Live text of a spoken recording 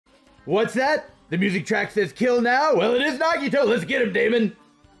What's that? The music track says kill now? Well, it is Nagito. Let's get him, Damon.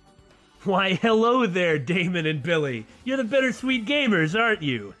 Why, hello there, Damon and Billy. You're the Bittersweet Gamers, aren't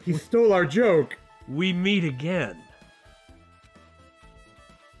you? He stole our joke. We meet again.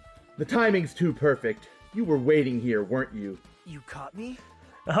 The timing's too perfect. You were waiting here, weren't you? You caught me?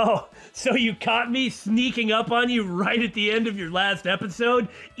 Oh, so you caught me sneaking up on you right at the end of your last episode?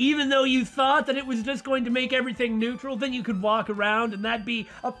 Even though you thought that it was just going to make everything neutral, then you could walk around and that'd be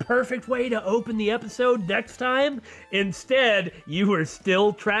a perfect way to open the episode next time? Instead, you were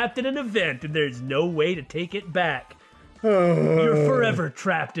still trapped in an event and there's no way to take it back. You're forever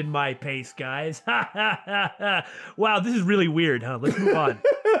trapped in my pace, guys. Ha ha ha ha. Wow, this is really weird, huh? Let's move on.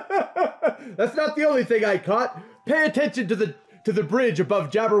 That's not the only thing I caught. Pay attention to the bridge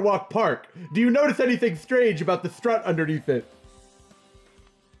above Jabberwock Park. Do you notice anything strange about the strut underneath it?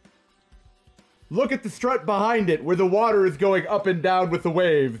 Look at the strut behind it, where the water is going up and down with the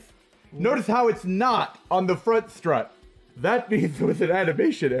waves. Notice how it's not on the front strut. That means it was an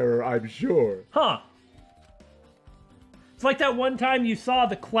animation error, I'm sure. Huh. It's like that one time you saw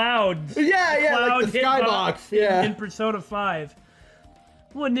the clouds. Yeah, like the skybox. Yeah. In Persona 5.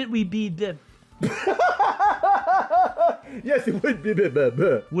 Wouldn't it be Yes, it would be.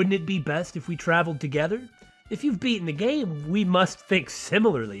 Wouldn't it be best if we traveled together? If you've beaten the game, we must think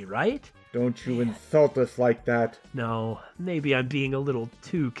similarly, right? Don't you insult us like that. No, maybe I'm being a little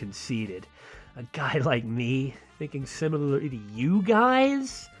too conceited. A guy like me, thinking similarly to you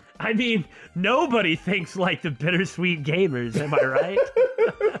guys? I mean, nobody thinks like the Bittersweet Gamers, am I right?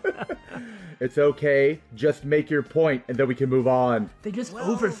 It's okay. Just make your point, and then we can move on. They just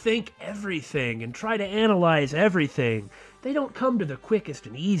overthink everything and try to analyze everything. They don't come to the quickest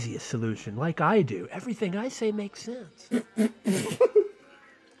and easiest solution like I do. Everything I say makes sense.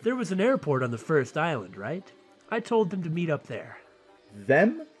 There was an airport on the first island, right? I told them to meet up there.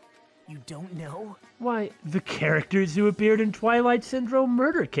 Them? You don't know? Why, the characters who appeared in Twilight Syndrome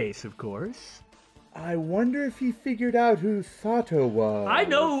murder case, of course. I wonder if he figured out who Sato was. I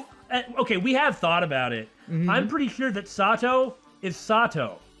know. Okay, we have thought about it. Mm-hmm. I'm pretty sure that Sato is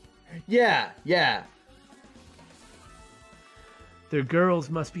Sato. Yeah. Their girls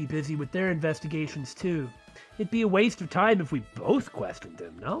must be busy with their investigations, too. It'd be a waste of time if we both questioned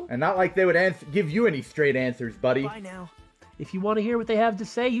them, no? And not like they would give you any straight answers, buddy. Bye now. If you want to hear what they have to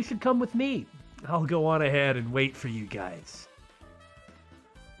say, you should come with me. I'll go on ahead and wait for you guys.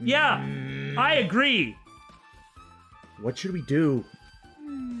 Yeah, I agree. What should we do?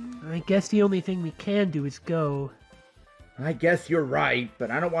 I guess the only thing we can do is go. I guess you're right, but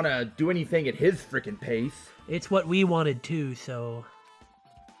I don't want to do anything at his frickin' pace. It's what we wanted too, so...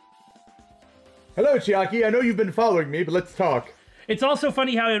 Hello, Chiaki. I know you've been following me, but let's talk. It's also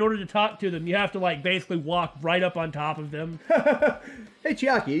funny how in order to talk to them, you have to, like, basically walk right up on top of them. Hey,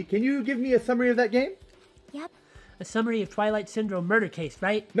 Chiaki, can you give me a summary of that game? Yep. A summary of Twilight Syndrome murder case,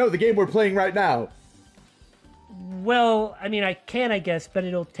 right? No, the game we're playing right now. Well, I mean, I can, I guess, but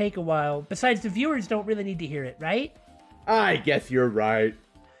it'll take a while. Besides, the viewers don't really need to hear it, right? I guess you're right.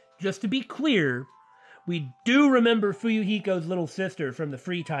 Just to be clear, we do remember Fuyuhiko's little sister from the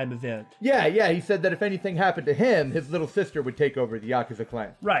Free Time event. Yeah, he said that if anything happened to him, his little sister would take over the Yakuza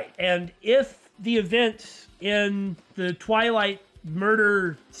clan. Right, and if the events in the Twilight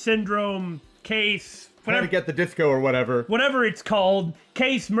murder syndrome case... Trying to get the disco or whatever. Whatever it's called,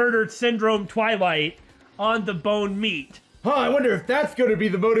 case murder syndrome Twilight, on the bone meat. Huh, I wonder if that's going to be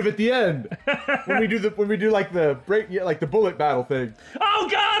the motive at the end. when we do like the break, like the bullet battle thing. Oh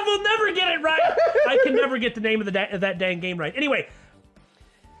God, we'll never get it right. I can never get the name of that dang game right. Anyway,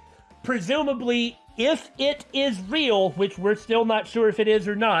 presumably, if it is real, which we're still not sure if it is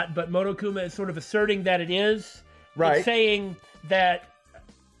or not, but Monokuma is sort of asserting that it is. Right. It's saying that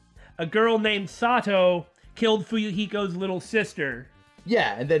a girl named Sato killed Fuyuhiko's little sister.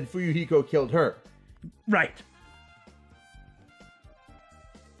 Yeah, and then Fuyuhiko killed her. Right.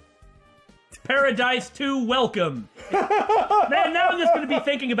 Paradise 2, welcome. Man, now I'm just going to be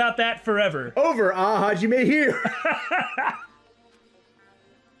thinking about that forever. Over, Hajime here.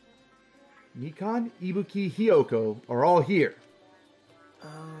 Nikon, Ibuki, Hyoko are all here.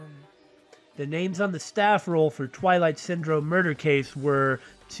 The names on the staff roll for Twilight Syndrome murder case were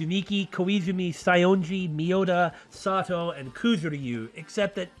Tsumiki, Koizumi, Saionji, Miyoda, Sato, and Kuzuryu,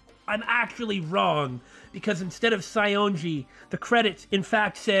 except that I'm actually wrong, because instead of Saionji, the credits in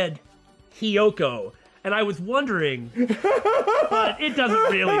fact said Hyoko, and I was wondering, but it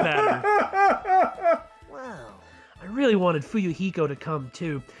doesn't really matter. Wow. I really wanted Fuyuhiko to come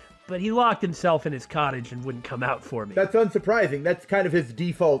too, but he locked himself in his cottage and wouldn't come out for me. That's unsurprising. That's kind of his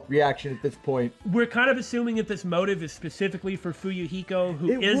default reaction at this point. We're kind of assuming that this motive is specifically for Fuyuhiko,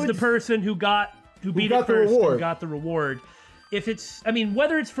 who It is would- the person who beat got it the first reward. and got the reward. If it's, I mean,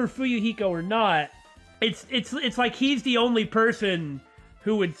 whether it's for Fuyuhiko or not, it's like he's the only person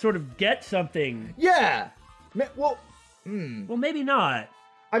who would sort of get something. Yeah. Well, Well, maybe not.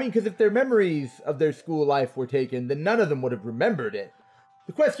 I mean, because if their memories of their school life were taken, then none of them would have remembered it.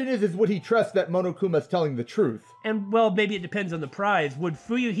 The question is would he trust that Monokuma's telling the truth? And, well, maybe it depends on the prize. Would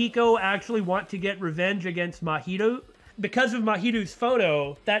Fuyuhiko actually want to get revenge against Mahiru? Because of Mahiru's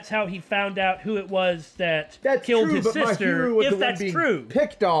photo, that's how he found out who it was that That's killed true, his but sister, Mahiru was if the one that's being true.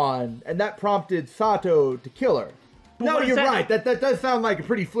 picked on, and that prompted Sato to kill her. No, what is you're that- right. That does sound like a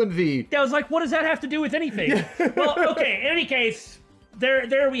pretty flimsy... I was like, what does that have to do with anything? Well, okay, in any case,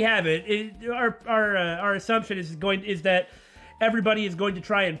 there we have it. Our assumption is that everybody is going to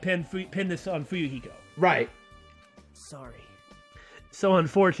try and pin this on Fuyuhiko. Right. Sorry. So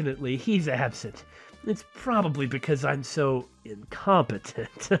unfortunately, he's absent. It's probably because I'm so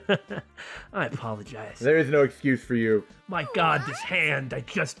incompetent. I apologize. There is no excuse for you. My God, this hand, I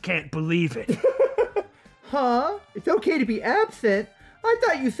just can't believe it. Huh? It's okay to be absent? I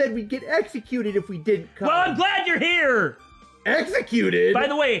thought you said we'd get executed if we didn't come. Well, I'm glad you're here! Executed? By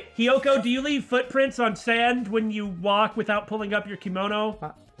the way, Hiyoko, do you leave footprints on sand when you walk without pulling up your kimono?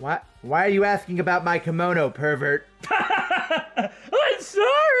 What? Why are you asking about my kimono, pervert? I'm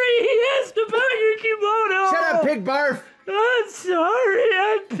sorry, he asked about your kimono! Shut up, pig barf! I'm sorry,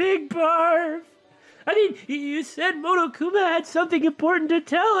 I'm Pig Barf. I mean, you said Monokuma had something important to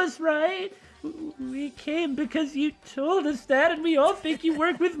tell us, right? We came because you told us that, and we all think you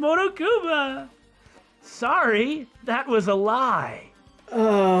work with Monokuma. Sorry, that was a lie.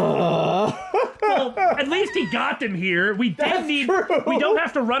 Well, at least he got them here. We That's didn't true. We don't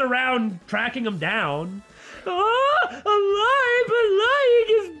have to run around tracking them down. Oh, a lie, but lying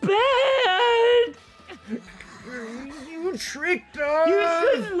is bad. You tricked us! You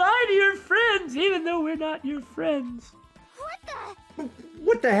shouldn't lie to your friends, even though we're not your friends.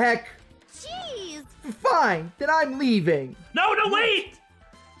 What the heck? Jeez! Fine, then I'm leaving. No, wait!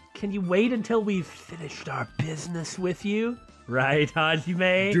 Can you wait until we've finished our business with you? Right,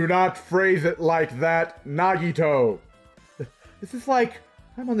 Hajime? Do not phrase it like that, Nagito. This is like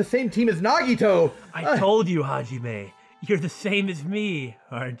I'm on the same team as Nagito. I told you, Hajime. You're the same as me,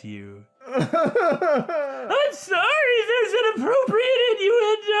 aren't you? I'm sorry, there's an appropriate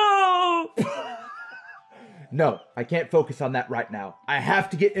innuendo! No, I can't focus on that right now. I have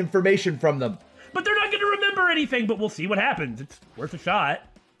to get information from them. But they're not gonna remember anything, but we'll see what happens. It's worth a shot.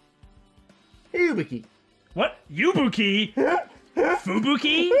 Hey, Ubiki. What? Yubuki?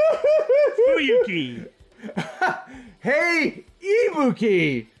 Fubuki? Fuyuki? Hey,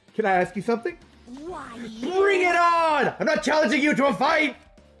 Ibuki! Can I ask you something? Why? Bring it on! I'm not challenging you to a fight!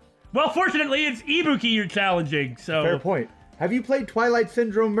 Well, fortunately, it's Ibuki you're challenging, so... Fair point. Have you played Twilight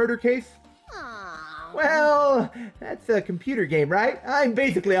Syndrome Murder Case? Aw. Well, that's a computer game, right? I'm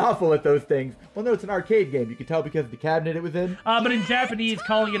basically awful at those things. Well, no, it's an arcade game. You can tell because of the cabinet it was in. But in Japanese,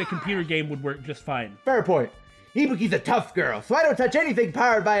 calling it a computer game would work just fine. Fair point. Ibuki's a tough girl, so I don't touch anything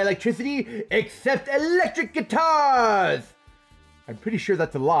powered by electricity except electric guitars! I'm pretty sure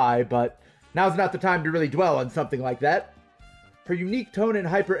that's a lie, but now's not the time to really dwell on something like that. Her unique tone and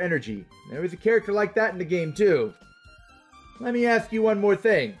hyper energy. There was a character like that in the game, too. Let me ask you one more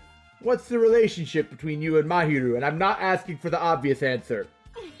thing. What's the relationship between you and Mahiru? And I'm not asking for the obvious answer.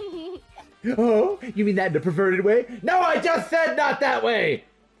 Oh, you mean that in a perverted way? No, I just said not that way!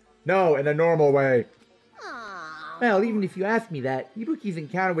 No, in a normal way. Aw. Well, even if you ask me that, Ibuki's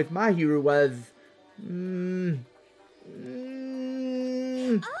encounter with Mahiru was...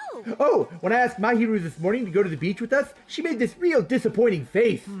 Oh. Oh, when I asked Mahiru this morning to go to the beach with us, she made this real disappointing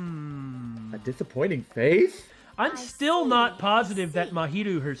face. A disappointing face? I'm still not positive that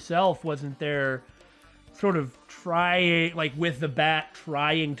Mahiru herself wasn't there sort of trying, like with the bat,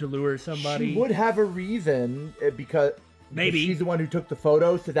 trying to lure somebody. She would have a reason, because Maybe. she's the one who took the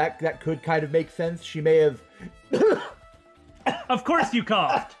photo, so that could kind of make sense. She may have... Of course you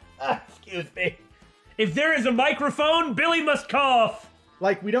coughed. Excuse me. If there is a microphone, Billy must cough.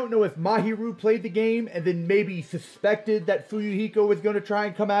 Like, we don't know if Mahiru played the game and then maybe suspected that Fuyuhiko was going to try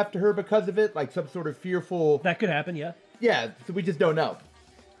and come after her because of it, like some sort of fearful... That could happen, yeah. Yeah, so we just don't know.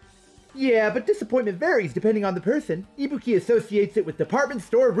 Yeah, but disappointment varies depending on the person. Ibuki associates it with department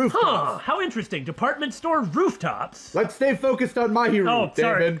store rooftops. Huh, how interesting. Department store rooftops. Let's stay focused on Mahiru, Oh,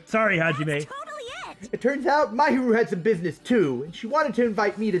 sorry. Damon. Sorry, Hajime. Totally it. It turns out Mahiru had some business too, and she wanted to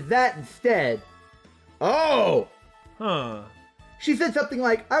invite me to that instead. Oh! Huh. She said something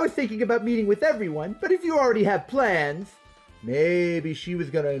like, I was thinking about meeting with everyone, but if you already have plans, maybe she was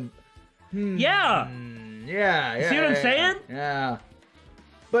gonna... Yeah. Yeah. See what I'm saying? Yeah.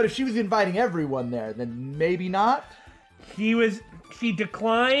 But if she was inviting everyone there, then maybe not? She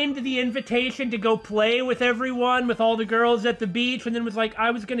declined the invitation to go play with everyone, with all the girls at the beach, and then was like,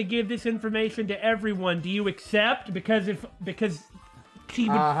 I was going to give this information to everyone. Do you accept? Because she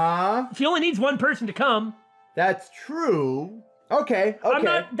would, she only needs one person to come. That's true. Okay. I'm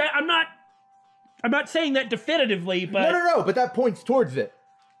not saying that definitively, but... No, but that points towards it.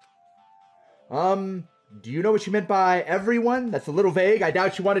 Do you know what she meant by everyone? That's a little vague. I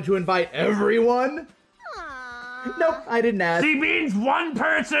doubt she wanted to invite everyone. Nope, I didn't ask. She means one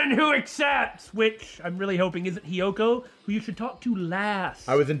person who accepts, which I'm really hoping isn't Hiyoko, who you should talk to last.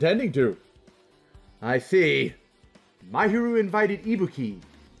 I was intending to. I see. Mahiru invited Ibuki.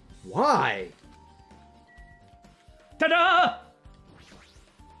 Why? Ta-da!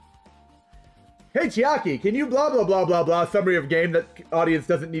 Hey Chiaki, can you blah blah blah blah blah summary of game that audience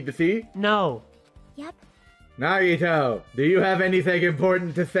doesn't need to see? No. Yep. Nagito, do you have anything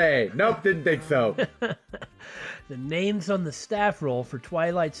important to say? Nope, didn't think so. The names on the staff roll for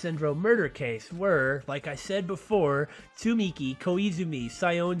Twilight Syndrome murder case were, like I said before, Tsumiki, Koizumi,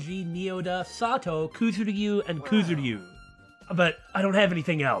 Saionji, Nioda, Sato, Kuzuryu, and Kuzuryu. But I don't have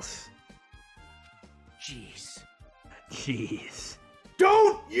anything else. Jeez.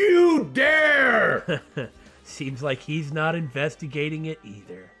 Don't you dare! Seems like he's not investigating it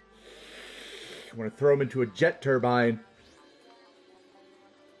either. I want to throw him into a jet turbine.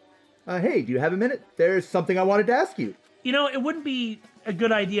 Hey, do you have a minute? There's something I wanted to ask you. You know, it wouldn't be a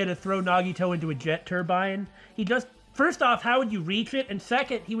good idea to throw Nagito into a jet turbine. First off, how would you reach it? And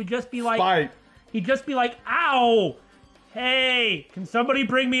second, he would just be like... Spite. He'd just be like, ow! Hey, can somebody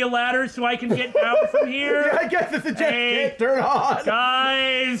bring me a ladder so I can get down from here? Yeah, I guess it's a jet can't turn on.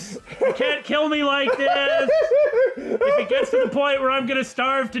 Guys, you can't kill me like this. If it gets to the point where I'm gonna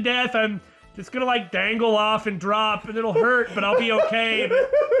starve to death, I'm just gonna like dangle off and drop, and it'll hurt, but I'll be okay.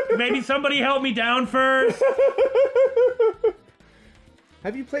 But maybe somebody help me down first.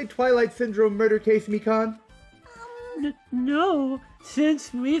 Have you played Twilight Syndrome Murder Case, Mikan? No,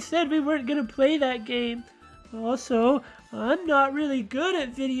 since we said we weren't gonna play that game. Also, I'm not really good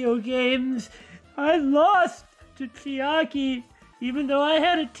at video games. I lost to Chiaki, even though I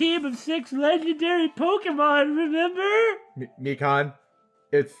had a team of 6 legendary Pokemon, remember? Mikan,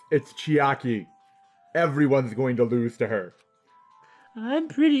 it's Chiaki. Everyone's going to lose to her. I'm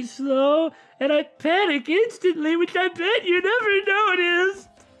pretty slow, and I panic instantly, which I bet you never noticed.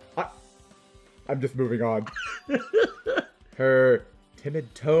 I'm just moving on. Her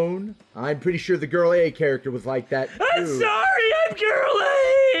timid tone? I'm pretty sure the Girl A character was like that, too. I'm sorry, I'm Girl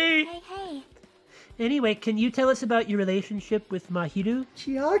A! Hey. Anyway, can you tell us about your relationship with Mahiru?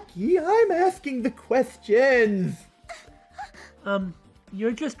 Chiaki, I'm asking the questions.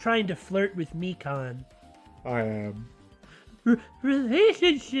 You're just trying to flirt with Mikan. I am.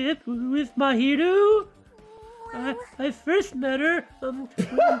 Relationship with Mahiru? I first met her when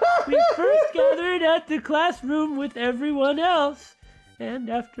we first gathered at the classroom with everyone else. And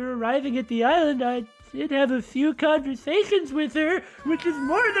after arriving at the island, I did have a few conversations with her, which is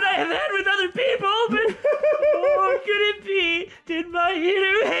more than I have had with other people, but oh, could it be? Did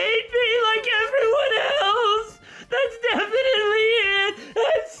Mahiru hate me like everyone else? That's definitely it!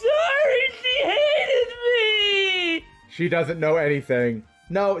 I'm sorry she hated me! She doesn't know anything.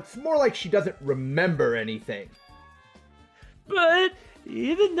 No, it's more like she doesn't remember anything. But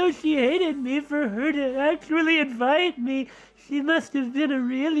even though she hated me, for her to actually invite me, she must have been a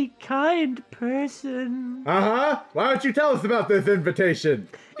really kind person. Uh-huh. Why don't you tell us about this invitation?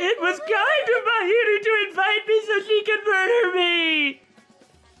 It was kind of Mahiru to invite me so she could murder me!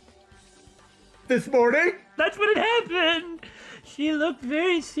 This morning? That's what had happened. She looked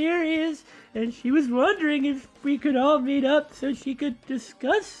very serious, and she was wondering if we could all meet up so she could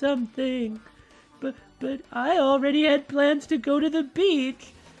discuss something. But I already had plans to go to the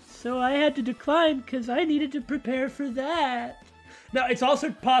beach, so I had to decline because I needed to prepare for that. Now, it's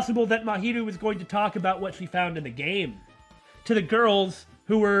also possible that Mahiru was going to talk about what she found in the game to the girls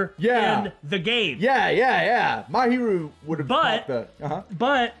who were in the game. Yeah. Mahiru would have But, the...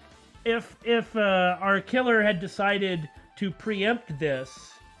 but if our killer had decided to preempt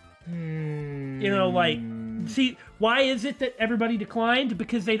this, you know, like, see, why is it that everybody declined?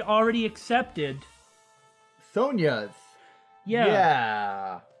 Because they'd already accepted Sonia's.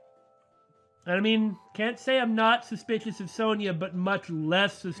 Yeah. I mean, can't say I'm not suspicious of Sonia, but much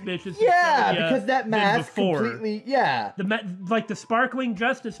less suspicious of Sonia. Yeah, because that mask completely, like the sparkling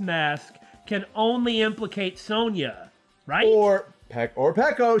justice mask can only implicate Sonia, right? Or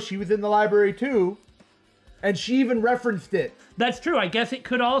Peko. She was in the library too. And she even referenced it. That's true. I guess it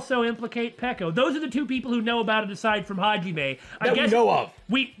could also implicate Peko. Those are the two people who know about it aside from Hajime. That we know of.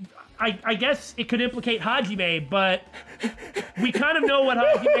 I guess it could implicate Hajime, but we kind of know what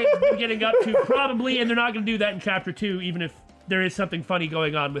Hajime is getting up to, probably, and they're not going to do that in Chapter 2, even if there is something funny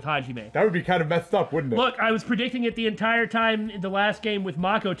going on with Hajime. That would be kind of messed up, wouldn't it? Look, I was predicting it the entire time in the last game with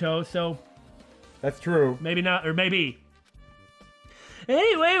Makoto, so... That's true. Maybe not, or maybe.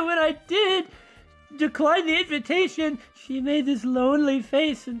 Anyway, when I did decline the invitation, she made this lonely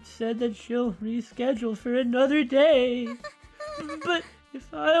face and said that she'll reschedule for another day. But if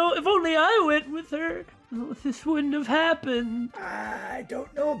only I went with her, this wouldn't have happened. I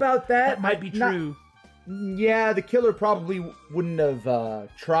don't know about that. That might be true. Yeah, the killer probably wouldn't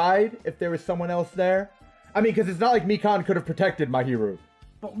have tried if there was someone else there. I mean, because it's not like Mikan could have protected Mahiru.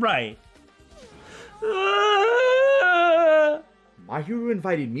 Right. Mahiru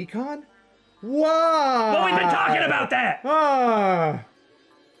invited Mikan? Why? Well, we've been talking about that! Ah.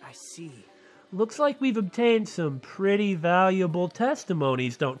 I see. Looks like we've obtained some pretty valuable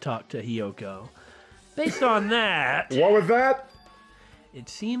testimonies, don't talk to Hiyoko. Based on that... What was that? It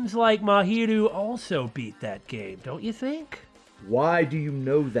seems like Mahiru also beat that game, don't you think? Why do you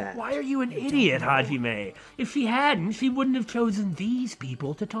know that? Why are you an idiot, Hajime? If she hadn't, she wouldn't have chosen these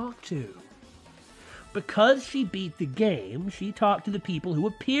people to talk to. Because she beat the game, she talked to the people who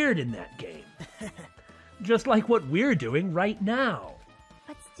appeared in that game. Just like what we're doing right now.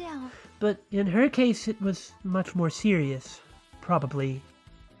 But still. But in her case, it was much more serious. Probably.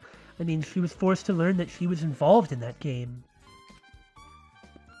 I mean, she was forced to learn that she was involved in that game.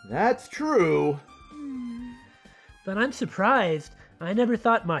 That's true. But I'm surprised. I never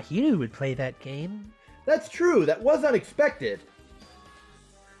thought Mahiru would play that game. That's true. That was unexpected.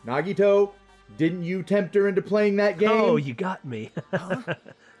 Nagito, didn't you tempt her into playing that game? Oh, you got me. Huh?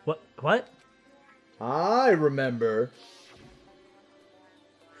 What? I remember.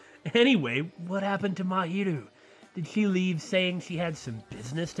 Anyway, what happened to Mahiru? Did she leave saying she had some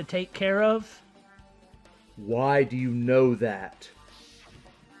business to take care of? Why do you know that?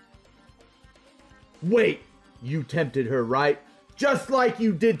 Wait, you tempted her, right? Just like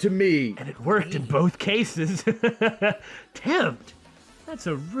you did to me. And it worked in both cases. Tempt? That's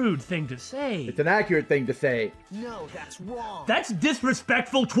a rude thing to say. It's an accurate thing to say. No, that's wrong. That's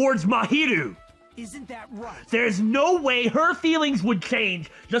disrespectful towards Mahiru. Isn't that right? There's no way her feelings would change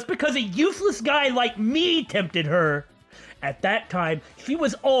just because a useless guy like me tempted her. At that time, she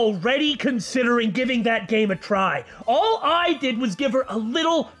was already considering giving that game a try. All I did was give her a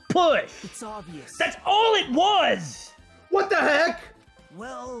little push. It's obvious. That's all it was! What the heck?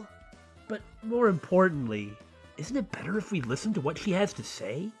 Well... But more importantly, isn't it better if we listen to what she has to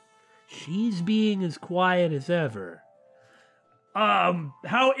say? She's being as quiet as ever.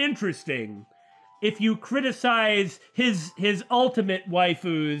 How interesting. If you criticize his ultimate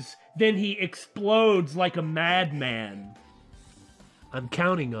waifus, then he explodes like a madman. I'm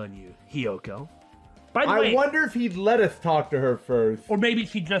counting on you, Hiyoko. By the way, I wonder if he'd let us talk to her first. or maybe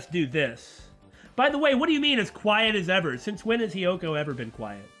she'd just do this. By the way, what do you mean as quiet as ever? Since when has Hiyoko ever been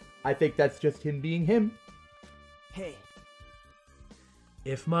quiet? I think that's just him being him. Hey.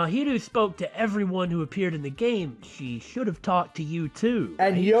 If Mahiru spoke to everyone who appeared in the game, she should have talked to you too.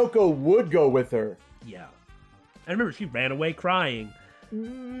 And right? Hiyoko would go with her. Yeah. I remember she ran away crying.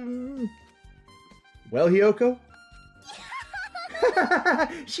 Well, Hiyoko?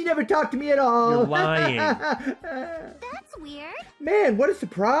 She never talked to me at all. You're lying. That's weird. Man, what a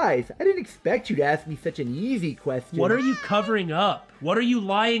surprise. I didn't expect you to ask me such an easy question. What are you covering up? What are you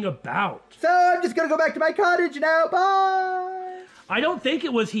lying about? So I'm just gonna go back to my cottage now. Bye. I don't think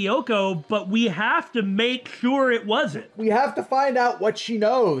it was Hiyoko, but we have to make sure it wasn't. We have to find out what she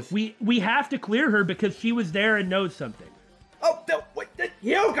knows. We have to clear her because she was there and knows something. Oh, no, wait,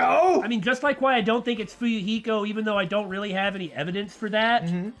 Hiyoko! I mean, just like why I don't think it's Fuyuhiko, even though I don't really have any evidence for that.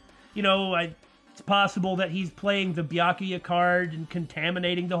 Mm-hmm. You know, it's possible that he's playing the Byakuya card and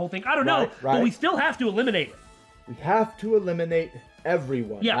contaminating the whole thing. I don't know, right. but we still have to eliminate it. We have to eliminate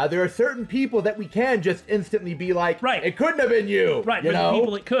everyone. Yeah. There are certain people that we can just instantly be like, right, it couldn't have been you. Right, you but know? the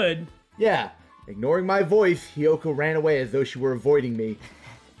people it could. Yeah. Ignoring my voice, Hiyoko ran away as though she were avoiding me.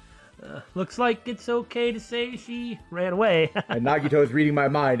 Looks like it's okay to say she ran away. And Nagito is reading my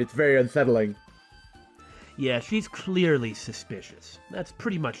mind. It's very unsettling. Yeah, she's clearly suspicious. That's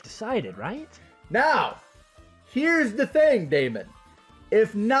pretty much decided, right? Now, here's the thing, Damon.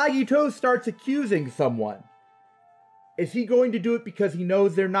 If Nagito starts accusing someone, is he going to do it because he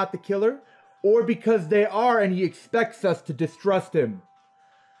knows they're not the killer? Or because they are and he expects us to distrust him?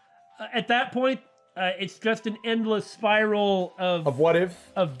 At that point, It's just an endless spiral Of what ifs?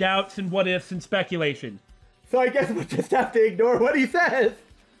 of doubts and what ifs and speculation. So I guess we'll just have to ignore what he says.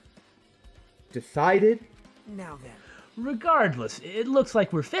 Decided? Now then. Regardless, it looks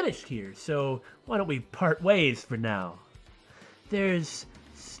like we're finished here, so why don't we part ways for now? There's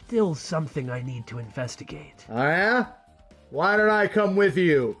still something I need to investigate. Oh yeah? Why don't I come with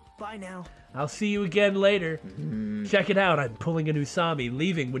you? Bye now. I'll see you again later. Check it out, I'm pulling an Usami,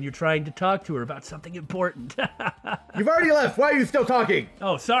 leaving when you're trying to talk to her about something important. You've already left. Why are you still talking?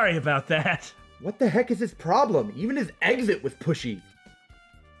 Oh, sorry about that. What the heck is his problem? Even his exit was pushy.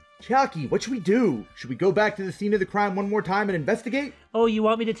 Chiaki, what should we do? Should we go back to the scene of the crime one more time and investigate? Oh, you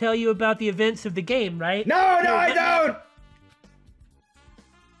want me to tell you about the events of the game, right? No, I don't!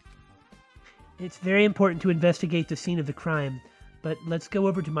 It's very important to investigate the scene of the crime, but let's go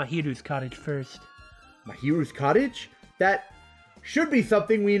over to Mahiru's cottage first. Mahiru's cottage? That should be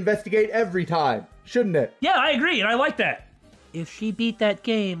something we investigate every time, shouldn't it? Yeah, I agree, and I like that. If she beat that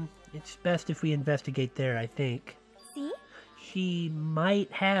game, it's best if we investigate there, I think. See? She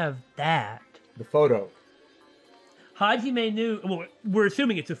might have that. The photo. Hajime knew, well, we're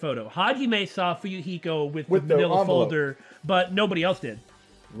assuming it's a photo. Hajime saw Fuyuhiko with With the the manila envelope. folder, but nobody else did.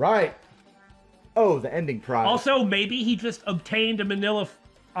 Right. Oh, the ending prize. Also, maybe he just obtained a manila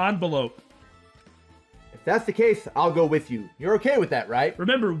envelope. If that's the case, I'll go with you. You're okay with that, right?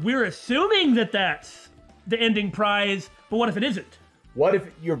 Remember, we're assuming that that's the ending prize, but what if it isn't? What if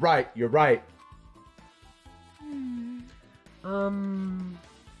you're right? You're right.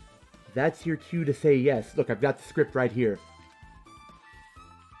 That's your cue to say yes. Look, I've got the script right here.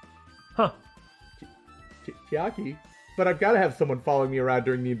 Huh. Chiaki? But I've got to have someone following me around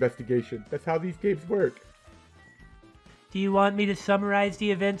during the investigation. That's how these games work. Do you want me to summarize the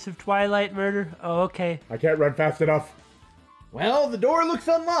events of Twilight Murder? Oh, okay. I can't run fast enough. Well, the door looks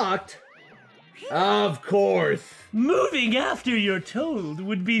unlocked. Of course. Moving after you're told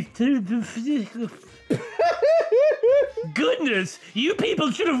would be Goodness, you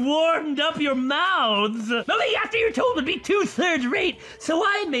people should have warmed up your mouths. Moving after you're told would be 2/3 rate, so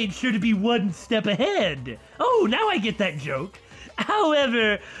I made sure to be one step ahead. Oh, now I get that joke.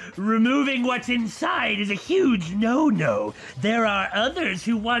 However, removing what's inside is a huge no-no. There are others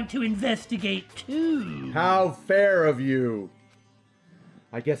who want to investigate too. How fair of you.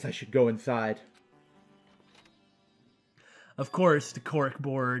 I guess I should go inside. Of course, the cork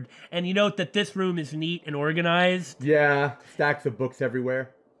board. And you note that this room is neat and organized. Yeah, stacks of books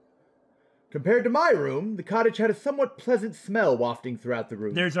everywhere. Compared to my room, the cottage had a somewhat pleasant smell wafting throughout the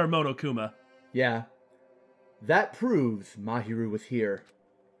room. There's our Monokuma. Yeah. That proves Mahiru was here.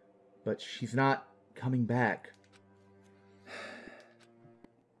 But she's not coming back.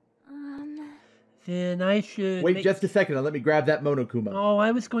 Then I should... Wait just a second and let me grab that Monokuma. Oh, I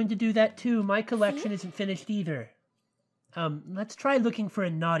was going to do that too. My collection isn't finished either. Let's try looking for a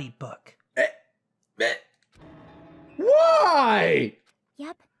naughty book. Why?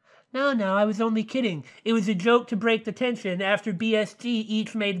 Yep. No, I was only kidding. It was a joke to break the tension after BSG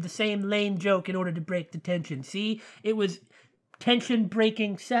each made the same lame joke in order to break the tension. See? It was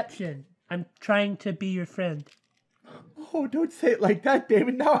tension-breakingception. I'm trying to be your friend. Oh, don't say it like that,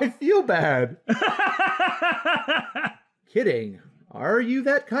 David. Now I feel bad. Kidding. Are you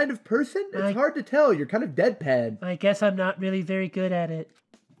that kind of person? It's hard to tell. You're kind of deadpan. I guess I'm not really very good at it.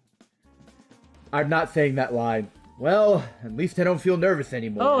 I'm not saying that line. Well, at least I don't feel nervous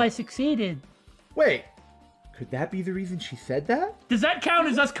anymore. Oh, I succeeded. Wait, could that be the reason she said that? Does that count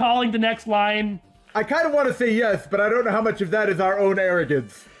as us calling the next line? I kind of want to say yes, but I don't know how much of that is our own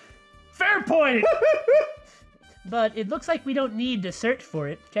arrogance. Fair point! But it looks like we don't need to search for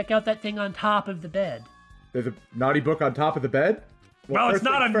it. Check out that thing on top of the bed. There's a naughty book on top of the bed? Well, it's first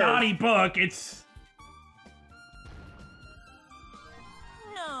not a things first. naughty book, it's...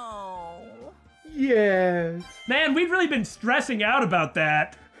 No. Yes. Man, we've really been stressing out about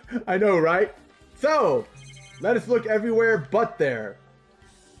that. I know, right? So, let us look everywhere but there.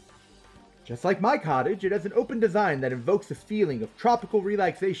 Just like my cottage, it has an open design that invokes a feeling of tropical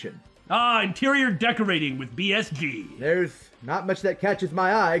relaxation. Ah, interior decorating with BSG. There's not much that catches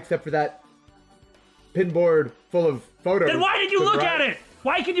my eye except for that pinboard full of photos. Then why did you to the look right. at it?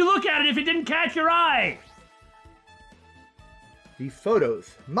 Why could you look at it if it didn't catch your eye? These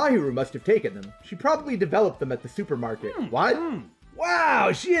photos, Mahiru must have taken them. She probably developed them at the supermarket. What?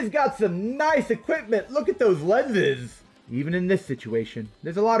 Wow, she has got some nice equipment. Look at those lenses. Even in this situation,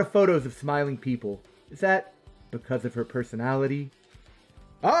 there's a lot of photos of smiling people. Is that because of her personality?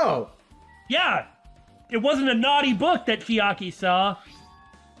 Oh! Yeah, it wasn't a naughty book that Chiaki saw.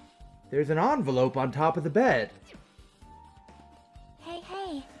 There's an envelope on top of the bed.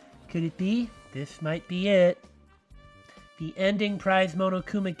 Hey. Could it be? This might be it. The ending prize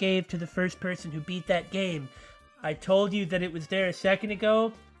Monokuma gave to the first person who beat that game. I told you that it was there a second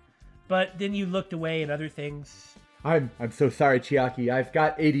ago, but then you looked away at other things. I'm so sorry, Chiaki. I've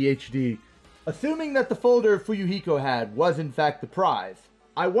got ADHD. Assuming that the folder Fuyuhiko had was in fact the prize,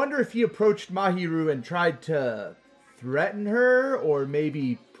 I wonder if he approached Mahiru and tried to threaten her, or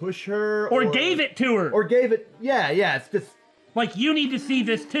maybe push her, Or gave it to her! Or gave it... Yeah, it's just... Like, you need to see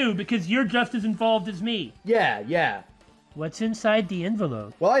this too, because you're just as involved as me. Yeah. What's inside the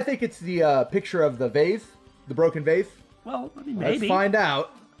envelope? Well, I think it's the picture of the vase, the broken vase. Well, I mean, maybe. Let's find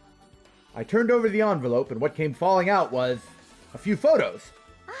out. I turned over the envelope, and what came falling out was a few photos.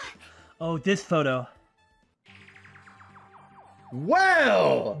 Oh, this photo.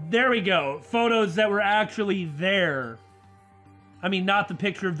 Well! There we go. Photos that were actually there. I mean, not the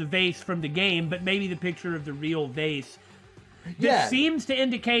picture of the vase from the game, but maybe the picture of the real vase. This seems to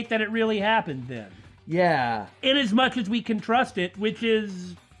indicate that it really happened then. Yeah. In as much as we can trust it, which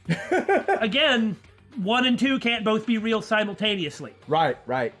is, again, 1 and 2 can't both be real simultaneously. Right.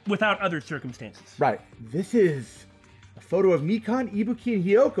 Without other circumstances. Right. This is a photo of Mikan, Ibuki, and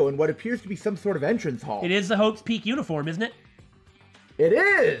Hyoko in what appears to be some sort of entrance hall. It is the Hope's Peak uniform, isn't it? It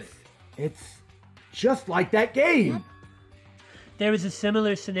is! It's just like that game. There was a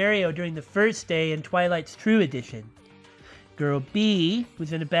similar scenario during the first day in Twilight's True Edition. Girl B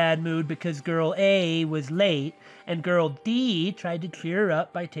was in a bad mood because Girl A was late, and Girl D tried to cheer her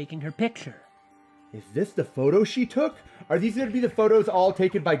up by taking her picture. Is this the photo she took? Are these going to be the photos all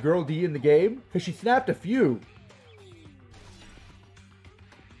taken by Girl D in the game? Because she snapped a few.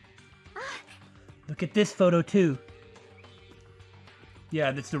 Look at this photo, too.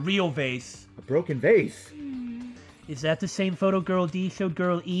 Yeah, that's the real vase. A broken vase. Is that the same photo Girl D showed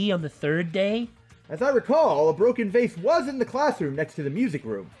Girl E on the third day? As I recall, a broken vase was in the classroom next to the music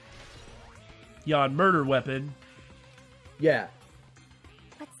room. Yeah, murder weapon. Yeah.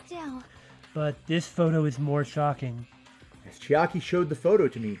 But still. But this photo is more shocking. As Chiaki showed the photo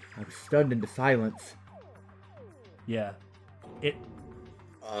to me, I was stunned into silence. Yeah.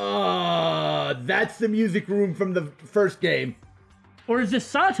 That's the music room from the first game. Or is this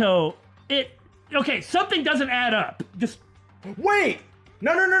Sato? Okay, something doesn't add up. Just... Wait!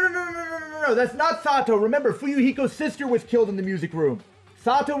 No, that's not Sato. Remember, Fuyuhiko's sister was killed in the music room.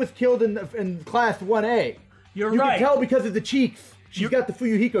 Sato was killed in class 1A. You can tell because of the cheeks. She's got the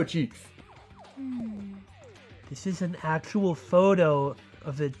Fuyuhiko cheeks. This is an actual photo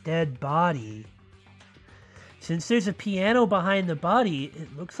of a dead body. Since there's a piano behind the body,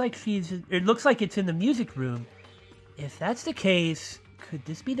 it looks like it's in the music room. If that's the case, could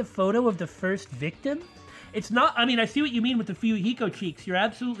this be the photo of the first victim? It's not, I mean, I see what you mean with the Fuyuhiko cheeks. You're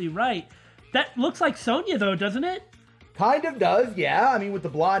absolutely right. That looks like Sonya, though, doesn't it? Kind of does, yeah. I mean, with the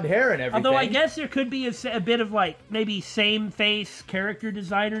blonde hair and everything. Although I guess there could be a bit of, like, maybe same face character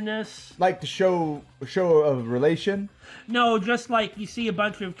designerness. Like the show of relation? No, just like you see a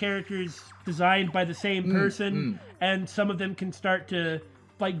bunch of characters designed by the same person, and some of them can start to,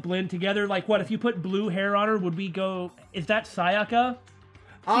 like, blend together. Like, what, if you put blue hair on her, would we go, is that Sayaka?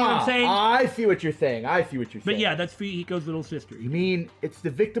 See what I'm saying? I see what you're saying. But yeah, that's Fuyuhiko's little sister. You mean it's the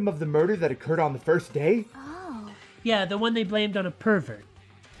victim of the murder that occurred on the first day? Oh. Yeah, the one they blamed on a pervert.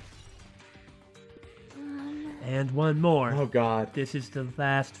 And one more. Oh, God. This is the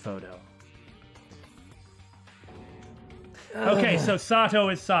last photo. Okay, so Sato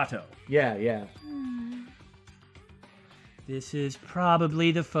is Sato. Yeah. This is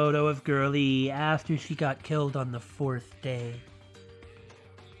probably the photo of Girl E after she got killed on the 4th day.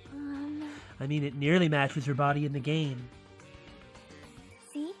 I mean, it nearly matches her body in the game.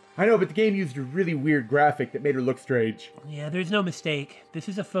 See? I know, but the game used a really weird graphic that made her look strange. Yeah, there's no mistake. This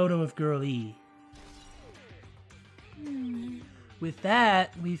is a photo of Girl E. With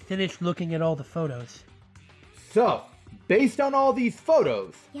that, we've finished looking at all the photos. So, based on all these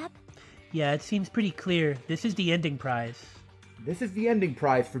photos... Yep. Yeah, it seems pretty clear. This is the ending prize. This is the ending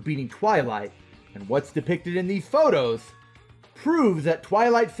prize for beating Twilight. And what's depicted in these photos proves that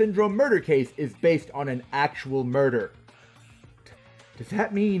Twilight Syndrome murder case is based on an actual murder. Does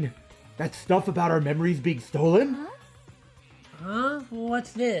that mean that stuff about our memories being stolen? Huh?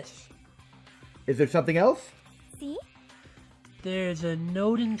 What's this? Is there something else? See? There's a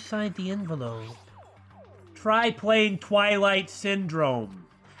note inside the envelope. Try playing Twilight Syndrome.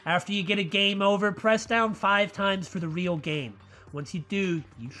 After you get a game over, press down 5 times for the real game. Once you do,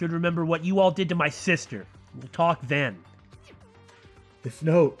 you should remember what you all did to my sister. We'll talk then. This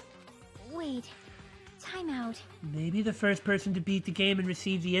note. Wait. Time out. Maybe the first person to beat the game and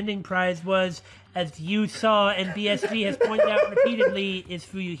receive the ending prize was, as you saw and BSG has pointed out repeatedly, is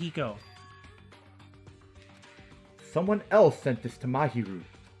Fuyuhiko. someone else sent this to Mahiru.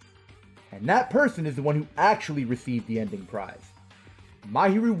 And that person is the one who actually received the ending prize.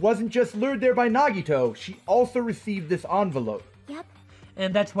 Mahiru wasn't just lured there by Nagito, she also received this envelope. Yep.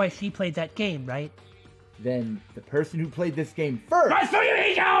 And that's why she played that game, right? Then the person who played this game first...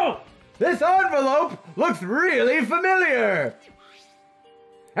 Masafumi! This envelope looks really familiar!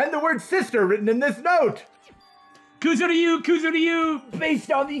 And the word sister written in this note! Kuzuryu, Kuzuryu!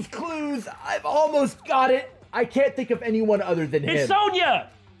 Based on these clues, I've almost got it. I can't think of anyone other than him. It's Sonia!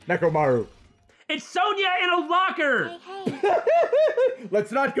 Nekomaru. It's Sonia in a locker! Hey, hey.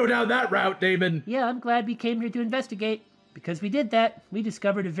 Let's not go down that route, Damon. Yeah, I'm glad we came here to investigate. Because we did that, we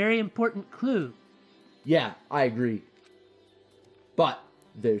discovered a very important clue. Yeah, I agree. But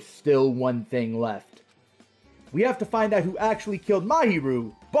there's still one thing left. We have to find out who actually killed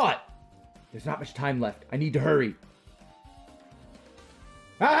Mahiru, but there's not much time left. I need to hurry.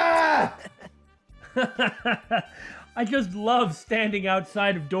 Ah! I just love standing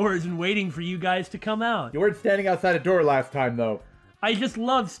outside of doors and waiting for you guys to come out. You weren't standing outside a door last time, though. I just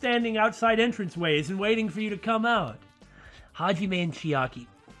love standing outside entranceways and waiting for you to come out. Hajime and Chiaki,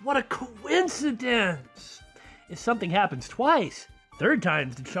 what a coincidence! If something happens twice, third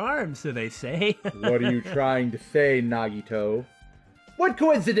time's the charm, so they say. What are you trying to say, Nagito? What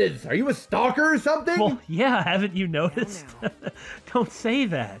coincidence? Are you a stalker or something? Well, yeah, haven't you noticed? Don't say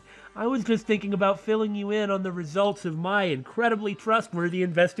that. I was just thinking about filling you in on the results of my incredibly trustworthy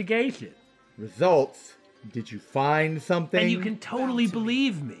investigation. Results? Did you find something? And you can totally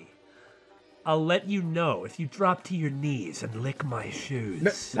believe me. I'll let you know if you drop to your knees and lick my shoes.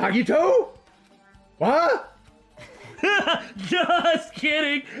 Nagito? What? Just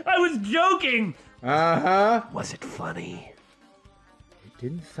kidding! I was joking! Uh-huh. Was it funny? It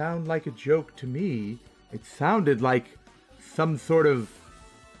didn't sound like a joke to me. It sounded like some sort of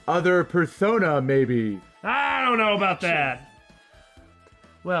other persona, maybe. I don't know about that.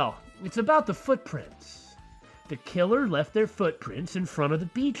 Well, it's about the footprints. The killer left their footprints in front of the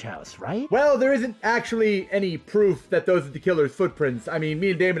beach house, right? Well, there isn't actually any proof that those are the killer's footprints. I mean, me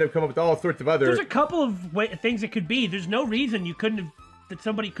and Damon have come up with all sorts of other... There's a couple of things it could be. There's no reason that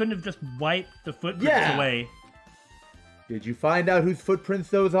somebody couldn't have just wiped the footprints away. Did you find out whose footprints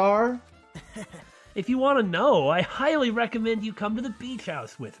those are? If you want to know, I highly recommend you come to the beach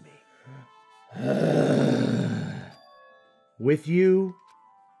house with me. With you?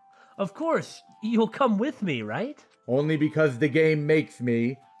 Of course, you'll come with me, right? Only because the game makes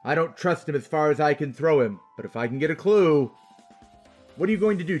me. I don't trust him as far as I can throw him, but if I can get a clue... What are you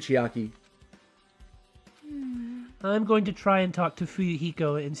going to do, Chiaki? I'm going to try and talk to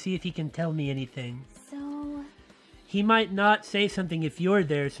Fuyuhiko and see if he can tell me anything. So, He might not say something if you're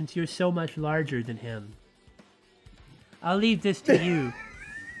there, since you're so much larger than him. I'll leave this to you.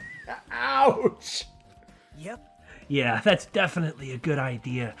 Ouch! Yep. Yeah, that's definitely a good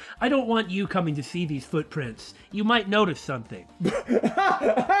idea. I don't want you coming to see these footprints. You might notice something.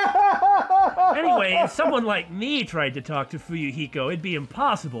 Anyway, if someone like me tried to talk to Fuyuhiko, it'd be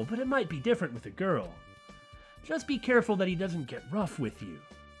impossible, but it might be different with a girl. Just be careful that he doesn't get rough with you.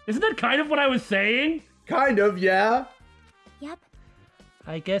 Isn't that kind of what I was saying? Kind of, yeah. yep.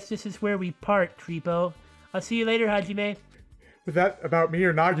 I guess this is where we part, Tripo. I'll see you later, Hajime. Was that about me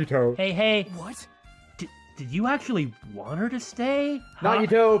or Nagito? Hey. What? Did you actually want her to stay?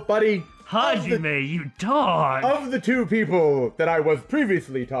 Nagito, buddy. Hajime, you dog! Of the two people that I was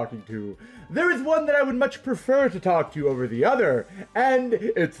previously talking to, there is one that I would much prefer to talk to over the other, and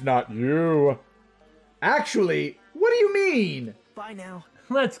it's not you. Actually, what do you mean? Bye now.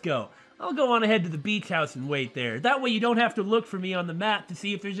 Let's go. I'll go on ahead to the beach house and wait there. That way you don't have to look for me on the map to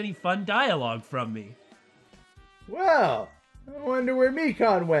see if there's any fun dialogue from me. Well, I wonder where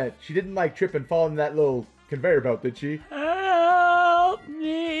Mikon went. She didn't like trip and fall in that little conveyor belt, did she? Help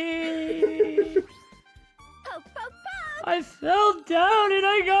me! Poke, poke, poke. I fell down and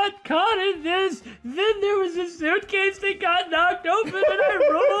I got caught in this. Then there was a suitcase that got knocked open and I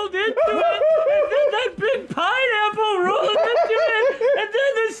rolled into it. And then that big pineapple rolled into it. And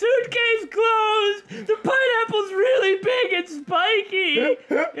then the suitcase closed. The pineapple's really big and spiky.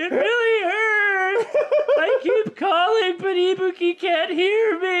 It really hurts. I keep calling, but Ibuki can't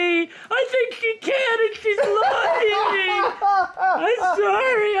hear me. I think she can and she's lying. I'm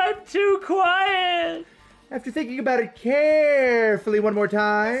sorry, I'm too quiet. After thinking about it carefully one more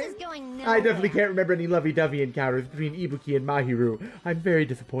time, This is going nowhere. I definitely can't remember any lovey-dovey encounters between Ibuki and Mahiru. I'm very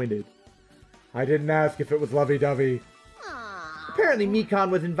disappointed. I didn't ask if it was lovey-dovey. Aw. Apparently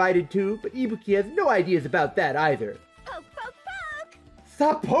Mikon was invited too, but Ibuki has no ideas about that either. Poke, poke, poke.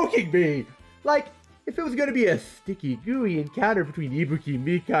 Stop poking me! Like, if it was gonna be a sticky, gooey encounter between Ibuki,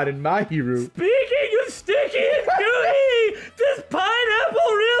 Mikon, and Mahiru. Speaking of sticky and gooey! This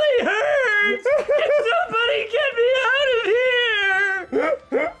pineapple really hurts! Can somebody get me out of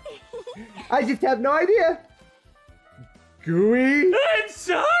here? I just have no idea. Gooey? I'm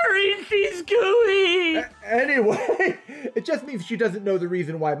sorry, she's gooey! Anyway, it just means she doesn't know the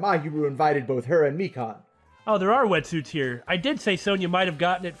reason why Mahiru invited both her and Mikan. Oh, there are wetsuits here. I did say Sonia might have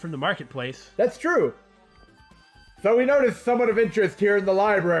gotten it from the marketplace. That's true. So we noticed someone of interest here in the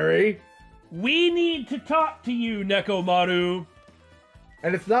library. We need to talk to you, Nekomaru.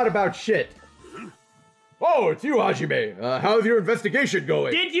 And it's not about shit. Oh, it's you, Hajime. How's your investigation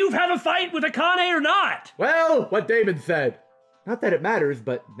going? Did you have a fight with Akane or not? Well, what Damon said. Not that it matters,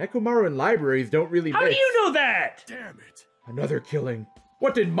 but Nekomaru and libraries don't really How mix. do you know that? Damn it. Another killing.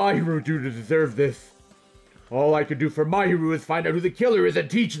 What did Mahiru do to deserve this? All I could do for Mahiru is find out who the killer is and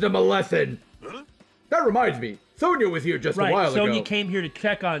teach them a lesson. Huh? That reminds me. Sonia was here just a while ago. Sonia came here to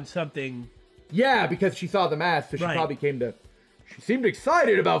check on something. Yeah, because she saw the mask, so she Right. probably came to... She seemed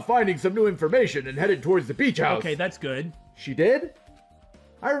excited about finding some new information and headed towards the beach house. Okay, that's good. She did?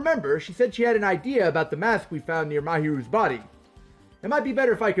 I remember, she said she had an idea about the mask we found near Mahiru's body. It might be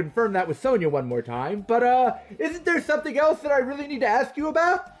better if I confirm that with Sonia one more time, but isn't there something else that I really need to ask you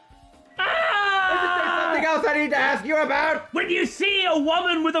about? Isn't there something else I need to ask you about? When you see a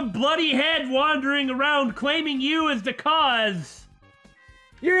woman with a bloody head wandering around claiming you as the cause...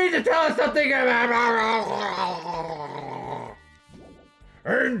 You need to tell us something about...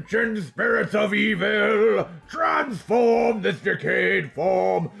 Ancient spirits of evil, transform this decayed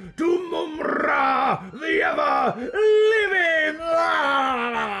form to Mumra, the ever-living...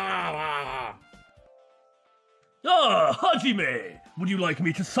 Ah, Hajime! Would you like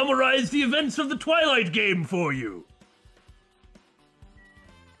me to summarize the events of the Twilight game for you?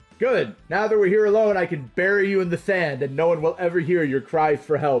 Good. Now that we're here alone, I can bury you in the sand and no one will ever hear your cries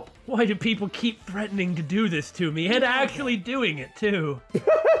for help. Why do people keep threatening to do this to me and actually doing it too?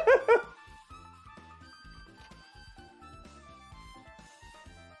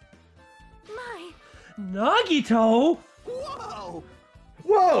 My. Nagito? Whoa!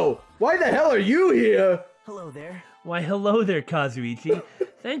 Whoa! Why the hell are you here? Hello there. Why, hello there, Kazuichi.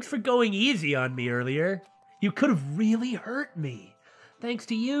 Thanks for going easy on me earlier. You could have really hurt me. Thanks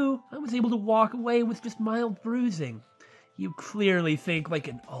to you, I was able to walk away with just mild bruising. You clearly think like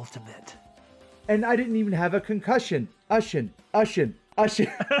an ultimate. And I didn't even have a concussion. Ushin.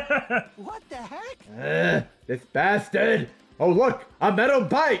 What the heck? This bastard. Oh, look, a metal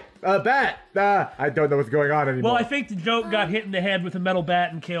bat. I don't know what's going on anymore. Well, I think the joke got hit in the head with a metal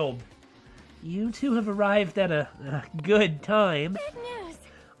bat and killed. You two have arrived at a good time. Bad news.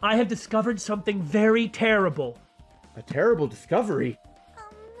 I have discovered something very terrible. A terrible discovery.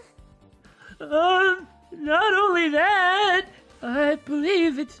 Not only that, I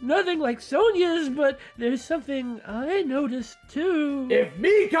believe it's nothing like Sonia's, but there's something I noticed too. If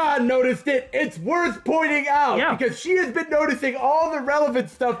Mikan noticed it, it's worth pointing out. Yeah. Because she has been noticing all the relevant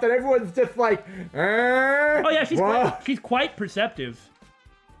stuff that everyone's just like, Oh yeah, what? she's quite perceptive.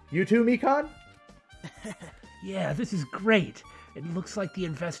 You too, Mikan? Yeah, this is great. It looks like the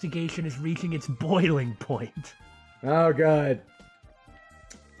investigation is reaching its boiling point. Oh, God.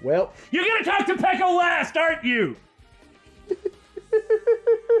 Well, You're gonna talk to Peko last, aren't you?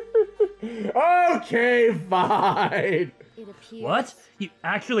 okay, fine. It appears. What? You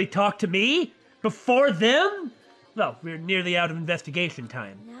actually talked to me? Before them? Well, we're nearly out of investigation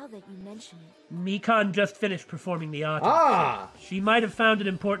time. Now that you mention it. Mikan just finished performing the autopsy. Ah, She might have found an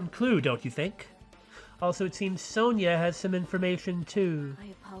important clue, don't you think? Also, it seems Sonia has some information too. I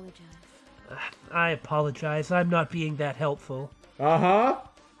apologize. I apologize, I'm not being that helpful. uh-huh.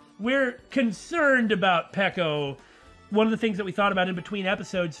 We're concerned about Peko. One of the things that we thought about in between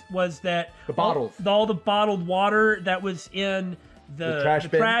episodes was that The bottles. all the bottled water that was in the trash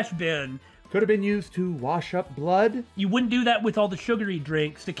bin. Could have been used to wash up blood. You wouldn't do that with all the sugary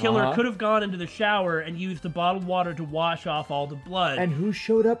drinks. The killer Uh-huh. could have gone into the shower and used the bottled water to wash off all the blood. And who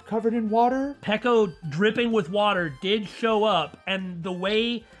showed up covered in water? Peko dripping with water did show up, and the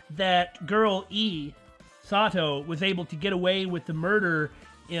way that girl E, Sato, was able to get away with the murder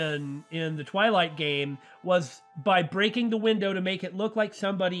in the Twilight game was by breaking the window to make it look like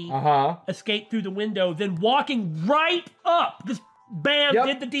somebody Uh-huh. escaped through the window, then walking right up, just bam, Yep.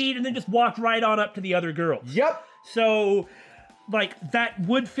 did the deed, and then just walked right on up to the other girl. Yep. So, like, that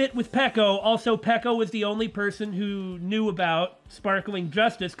would fit with Peko. Also, Peko was the only person who knew about Sparkling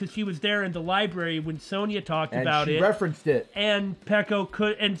Justice because she was there in the library when Sonia talked And about she it. referenced it. And Peko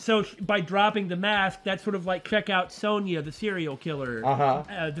could, and so by dropping the mask, that's sort of like check out Sonia, the serial killer,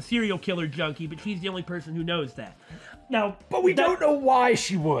 the serial killer junkie. But she's the only person who knows that. Now, But we don't know why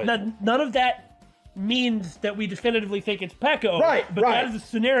she would. None of that means that we definitively think it's Peko. Right, but right. that is a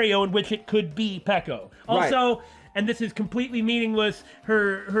scenario in which it could be Peko. Also, and this is completely meaningless,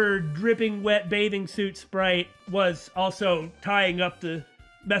 her dripping wet bathing suit sprite was also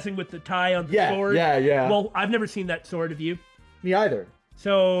messing with the tie on the sword. Yeah. Well, I've never seen that sword of you. Me either.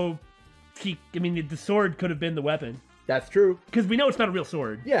 So, the sword could have been the weapon. That's true. Because we know it's not a real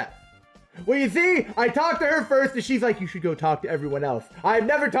sword. Yeah. Well, you see, I talked to her first, and she's like, you should go talk to everyone else. I'm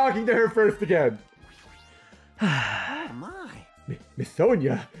never talking to her first again. Oh my. Miss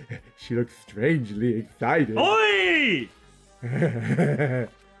Sonia, she looks strangely excited. Oi!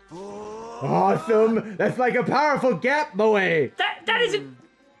 Awesome! That's like a powerful gap, Moe! That isn't...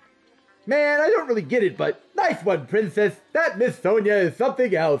 Man, I don't really get it, but nice one, Princess. That Miss Sonia is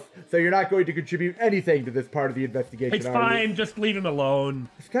something else. So you're not going to contribute anything to this part of the investigation, It's are fine, you? just leave him alone.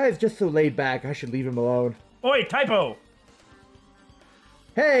 This guy is just so laid back, I should leave him alone. Oi, typo!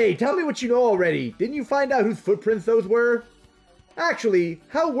 Hey, tell me what you know already. Didn't you find out whose footprints those were? Actually,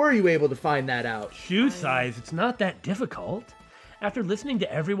 how were you able to find that out? Shoe size, it's not that difficult. After listening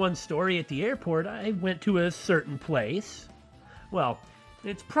to everyone's story at the airport, I went to a certain place. Well,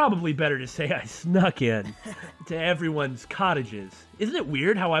 it's probably better to say I snuck in to everyone's cottages. Isn't it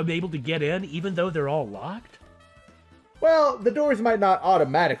weird how I'm able to get in even though they're all locked? Well, the doors might not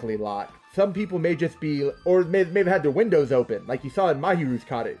automatically lock. Some people may just be, or may have had their windows open, like you saw in Mahiru's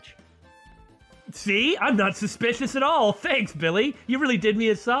cottage. See? I'm not suspicious at all. Thanks, Billy. You really did me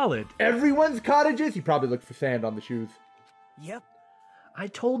a solid. Everyone's cottages? He probably looked for sand on the shoes. Yep. I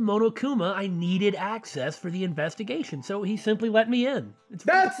told Monokuma I needed access for the investigation, so he simply let me in.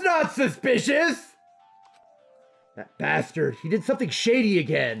 That's not suspicious! That bastard, he did something shady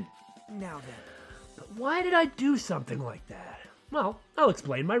again. Now then. But why did I do something like that? Well, I'll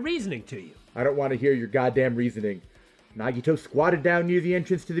explain my reasoning to you. I don't want to hear your goddamn reasoning. Nagito squatted down near the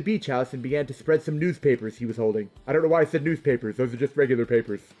entrance to the beach house and began to spread some newspapers he was holding. I don't know why I said newspapers, those are just regular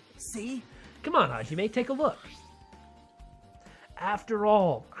papers. See? Come on, Hajime, take a look. After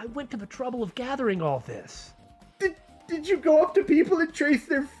all, I went to the trouble of gathering all this. Did you go up to people and trace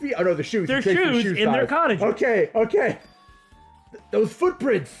their feet? Oh no, the shoes. Their You traced shoes shoe in their size. cottages. Okay. Those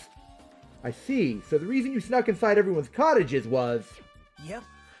footprints! I see. So the reason you snuck inside everyone's cottages was... Yep.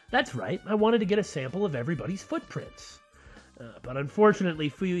 That's right, I wanted to get a sample of everybody's footprints. But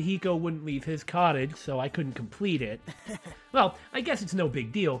unfortunately, Fuyuhiko wouldn't leave his cottage, so I couldn't complete it. Well, I guess it's no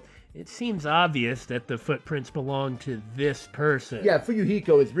big deal. It seems obvious that the footprints belong to this person. Yeah,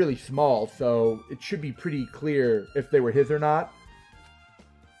 Fuyuhiko is really small, so it should be pretty clear if they were his or not.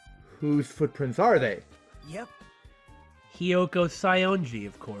 Whose footprints are they? Yep. Hiyoko Sayonji,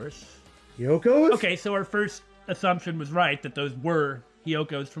 of course. Hyoko's? Okay, so our first assumption was right, that those were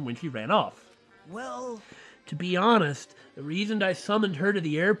Hiyoko's from when she ran off. Well... To be honest, the reason I summoned her to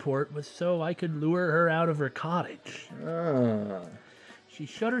the airport was so I could lure her out of her cottage. Ah. She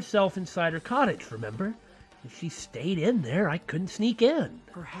shut herself inside her cottage, remember? If she stayed in there, I couldn't sneak in.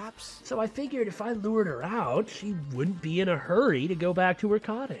 Perhaps... So I figured if I lured her out, she wouldn't be in a hurry to go back to her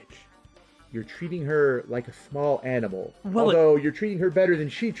cottage. You're treating her like a small animal. Well, although you're treating her better than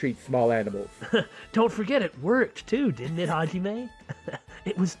she treats small animals. Don't forget it worked too, didn't it, Hajime?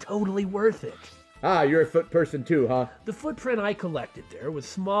 It was totally worth it. Ah, you're a foot person too, huh? The footprint I collected there was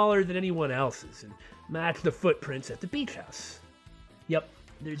smaller than anyone else's and matched the footprints at the beach house. Yep,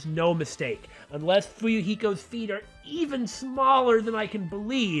 there's no mistake. Unless Fuyuhiko's feet are even smaller than I can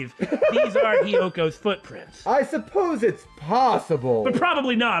believe, these are Hiyoko's footprints. I suppose it's possible. But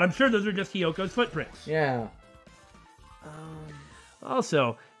probably not. I'm sure those are just Hiyoko's footprints. Yeah.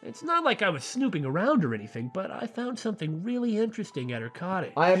 Also, it's not like I was snooping around or anything, but I found something really interesting at her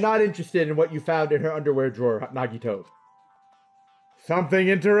cottage. I am not interested in what you found in her underwear drawer, Nagito. Something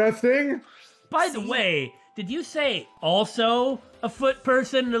interesting? By the way, did you say also a foot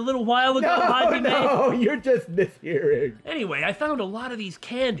person a little while ago, No, Hajime? no, you're just mishearing. Anyway, I found a lot of these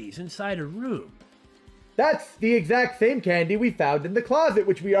candies inside her room. That's the exact same candy we found in the closet,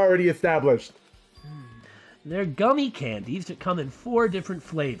 which we already established. They're gummy candies that come in 4 different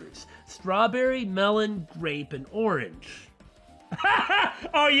flavors. Strawberry, melon, grape, and orange.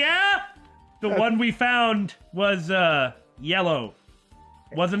 Oh yeah? The one we found was, yellow.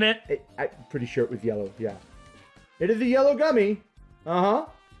 Wasn't it? I'm pretty sure it was yellow, yeah. It is a yellow gummy. Uh-huh.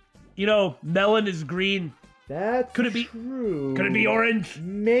 You know, melon is green. That's Could it be- true. Could it be orange?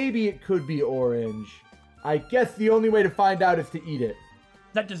 Maybe it could be orange. I guess the only way to find out is to eat it.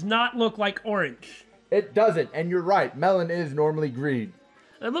 That does not look like orange. It doesn't, and you're right. Melon is normally green.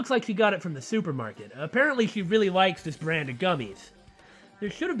 It looks like she got it from the supermarket. Apparently she really likes this brand of gummies. There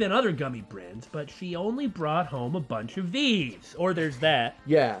should have been other gummy brands, but she only brought home a bunch of these. Or there's that.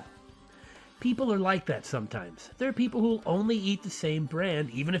 Yeah. People are like that sometimes. There are people who'll only eat the same brand,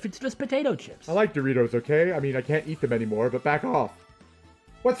 even if it's just potato chips. I like Doritos, okay? I mean, I can't eat them anymore, but back off.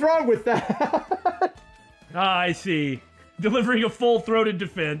 What's wrong with that? Ah, I see. Delivering a full-throated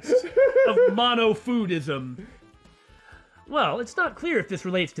defense of mono-foodism. Well, it's not clear if this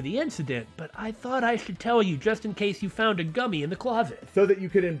relates to the incident, but I thought I should tell you just in case you found a gummy in the closet. So that you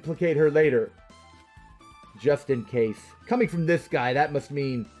could implicate her later. Just in case. Coming from this guy, that must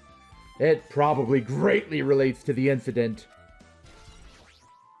mean it probably greatly relates to the incident.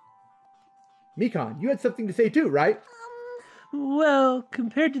 Mikan, you had something to say too, right? Well,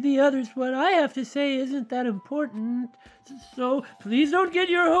 compared to the others, what I have to say isn't that important. So please don't get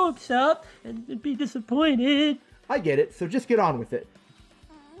your hopes up and be disappointed. I get it, so just get on with it.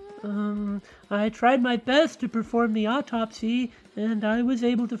 I tried my best to perform the autopsy, and I was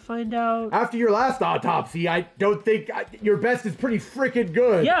able to find out... After your last autopsy, I don't think your best is pretty freaking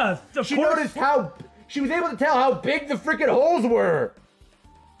good. Yeah, of course. She noticed how... She was able to tell how big the freaking holes were.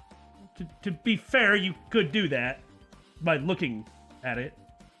 To be fair, you could do that by looking at it.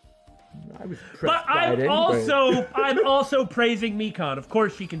 I was But I'm also praising Mikan. Of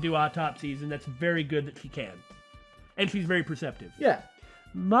course she can do autopsies, and that's very good that she can. And she's very perceptive. Yeah.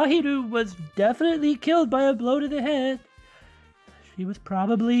 Mahiru was definitely killed by a blow to the head. She was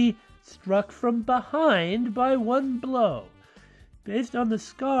probably struck from behind by one blow. Based on the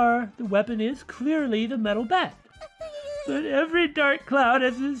scar, the weapon is clearly the metal bat. But every dark cloud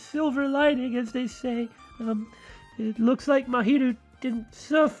has a silver lining, as they say. It looks like Mahiru didn't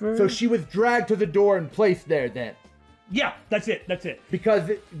suffer. So she was dragged to the door and placed there then? Yeah, that's it. Because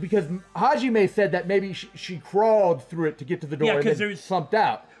Hajime said that maybe she crawled through it to get to the door and then slumped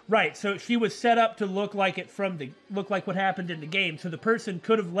out. Right, so she was set up to look like what happened in the game. So the person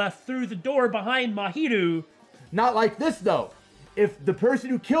could have left through the door behind Mahiru. Not like this though. If the person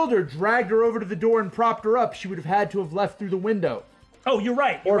who killed her dragged her over to the door and propped her up, she would have had to have left through the window. Oh, you're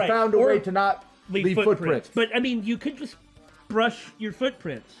right. Or found a way to not leave footprints. But I mean, you could just brush your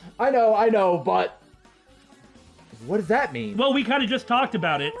footprints. I know, but what does that mean? Well, we kind of just talked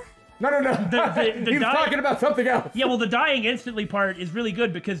about it. No. He was talking about something else. Yeah, well, the dying instantly part is really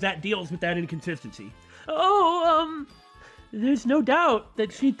good because that deals with that inconsistency. There's no doubt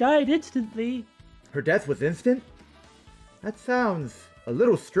that she died instantly. Her death was instant? That sounds a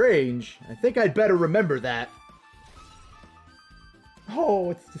little strange. I think I'd better remember that.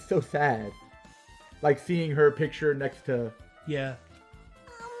 Oh, it's just so sad. Like seeing her picture next to... Yeah.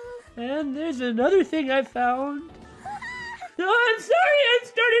 And there's another thing I found. Oh, I'm sorry I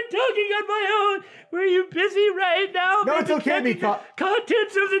started talking on my own. Were you busy right now? No, it's okay, Mikan.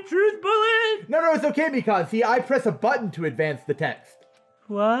 Contents of the truth bullet? No, it's okay, Mikan. See, I press a button to advance the text.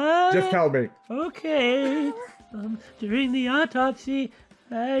 What? Just tell me. Okay. During the autopsy,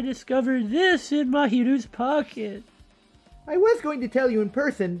 I discovered this in Mahiru's pocket. I was going to tell you in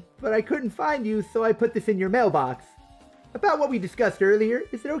person, but I couldn't find you, so I put this in your mailbox. About what we discussed earlier,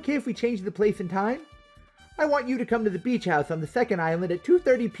 is it okay if we change the place and time? I want you to come to the beach house on the second island at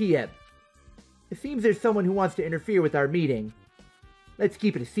 2:30 p.m. It seems there's someone who wants to interfere with our meeting. Let's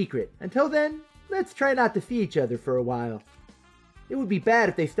keep it a secret. Until then, let's try not to see each other for a while. It would be bad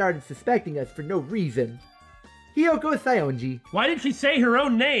if they started suspecting us for no reason. Hiyoko Sayonji. Why did she say her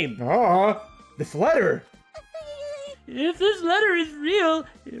own name? This letter. If this letter is real,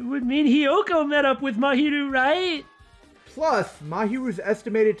 it would mean Hiyoko met up with Mahiru, right? Plus, Mahiru's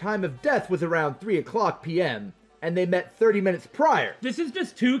estimated time of death was around 3 o'clock p.m., and they met 30 minutes prior. This is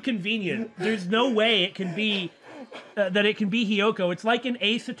just too convenient. There's no way it can be, that it can be Hiyoko. It's like an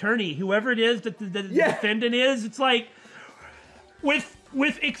Ace Attorney. Whoever it is that the defendant is, it's like,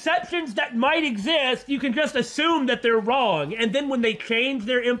 with exceptions that might exist, you can just assume that they're wrong. And then when they change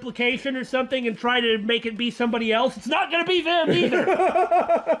their implication or something and try to make it be somebody else, it's not going to be them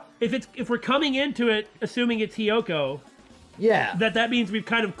either. If we're coming into it assuming it's Hiyoko, yeah, that means we've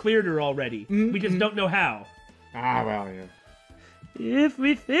kind of cleared her already. We just don't know how. Well, yeah. If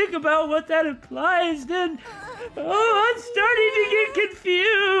we think about what that implies, then... I'm starting to get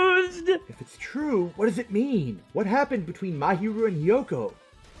confused! If it's true, what does it mean? What happened between Mahiru and Hiyoko?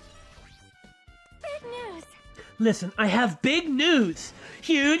 Big news! Listen, I have big news!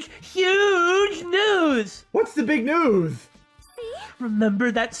 Huge news! What's the big news? See?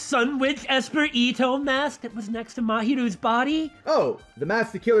 Remember that Sun Witch Esper Ito mask that was next to Mahiru's body? Oh, the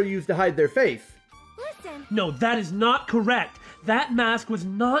mask the killer used to hide their face. Listen! No, that is not correct. That mask was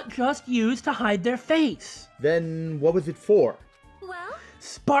not just used to hide their face. Then what was it for? Well?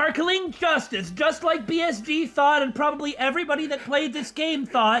 Sparkling justice, just like BSG thought and probably everybody that played this game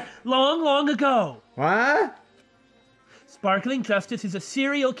thought long ago. What? Sparkling Justice is a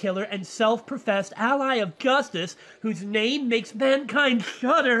serial killer and self-professed ally of justice whose name makes mankind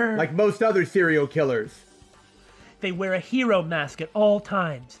shudder. Like most other serial killers. They wear a hero mask at all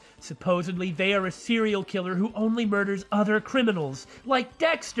times. Supposedly, they are a serial killer who only murders other criminals, like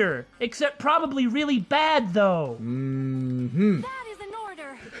Dexter, except probably really bad, though. That is an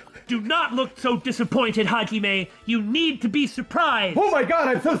order. Do not look so disappointed, Hajime. You need to be surprised. Oh my god,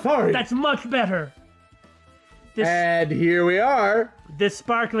 I'm so sorry! That's much better. And here we are. This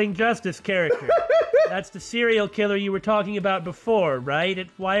Sparkling Justice character. That's the serial killer you were talking about before, right?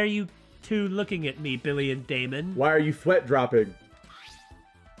 Why are you two looking at me, Billy and Damon? Why are you sweat dropping?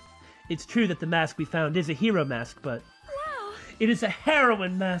 It's true that the mask we found is a hero mask, but Wow. it is a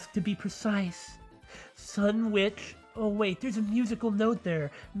heroine mask, to be precise. Sun Witch. Oh wait, there's a musical note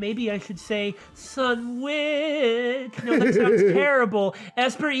there. Maybe I should say Sun Witch. No, that sounds terrible.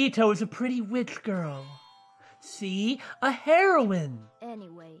 Esperito is a pretty witch girl. See? A heroine.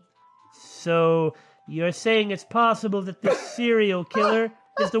 Anyway. So, you're saying it's possible that this serial killer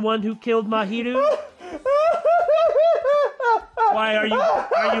is the one who killed Mahiru? Why are you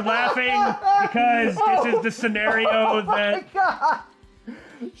laughing? Because this is the scenario that... Oh my god!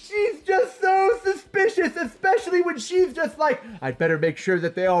 She's just so suspicious, especially when she's just like, I'd better make sure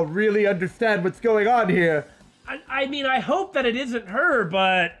that they all really understand what's going on here. I mean, I hope that it isn't her,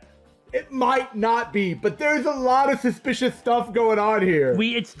 but... It might not be, but there's a lot of suspicious stuff going on here.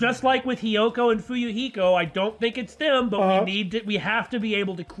 It's just like with Hiyoko and Fuyuhiko. I don't think it's them, but we have to be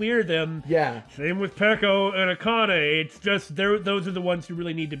able to clear them. Yeah. Same with Peko and Akane. It's just those are the ones who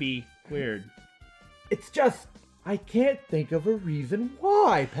really need to be cleared. It's just, I can't think of a reason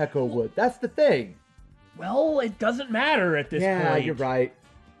why Peko would. That's the thing. Well, it doesn't matter at this point. Yeah, you're right.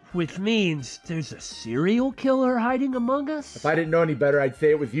 Which means there's a serial killer hiding among us? If I didn't know any better, I'd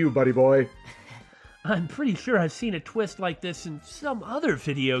say it was you, buddy boy. I'm pretty sure I've seen a twist like this in some other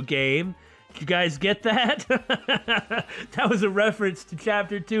video game. Did you guys get that? That was a reference to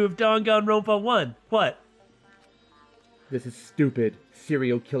Chapter 2 of Danganronpa 1. What? This is stupid.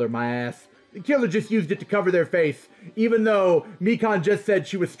 Serial killer my ass. The killer just used it to cover their face, even though Mikan just said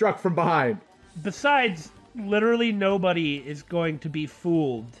she was struck from behind. Besides, literally nobody is going to be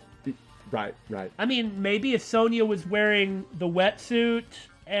fooled. Right. I mean, maybe if Sonya was wearing the wetsuit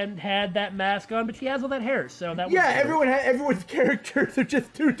and had that mask on, but she has all that hair, so that Yeah, everyone's characters are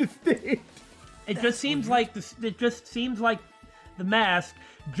just too distinct. It just seems like the mask,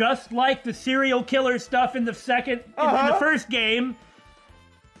 just like the serial killer stuff in the first game,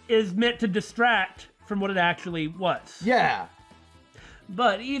 is meant to distract from what it actually was. Yeah.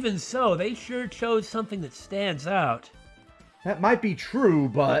 But even so, they sure chose something that stands out. That might be true,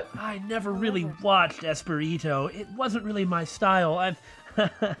 but... I never really watched Esperito. It wasn't really my style.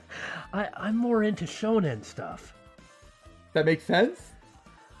 I'm more into shonen stuff. That makes sense?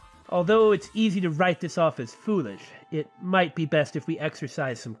 Although it's easy to write this off as foolish, it might be best if we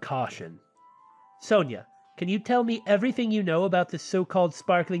exercise some caution. Sonya, can you tell me everything you know about this so-called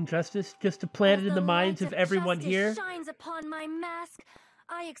sparkling justice, just to plant it in the minds of everyone here? Shines upon my mask.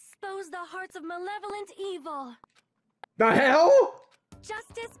 I expose the hearts of malevolent evil. The hell?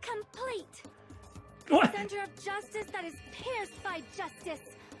 Justice complete. What? The center of justice that is pierced by justice.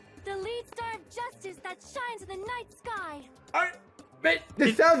 The lead star of justice that shines in the night sky.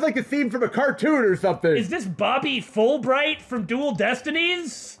 This sounds like a scene from a cartoon or something. Is this Bobby Fulbright from Dual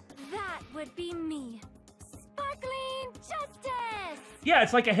Destinies? That would be me. Sparkling justice. Yeah,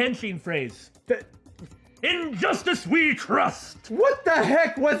 it's like a henshin phrase. In justice we trust! What the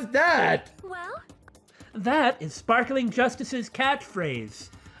heck was that? Well, That is Sparkling Justice's catchphrase.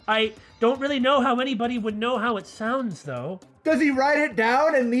 I don't really know how anybody would know how it sounds, though. Does he write it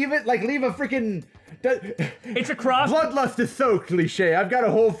down and leave it, like leave a freaking... It's a cross... Bloodlust is so cliche. I've got a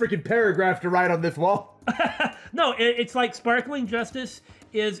whole freaking paragraph to write on this wall. No, it's like Sparkling Justice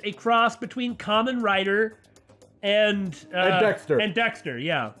is a cross between Kamen Rider and Dexter. And Dexter,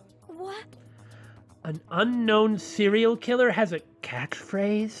 yeah. what? An unknown serial killer has a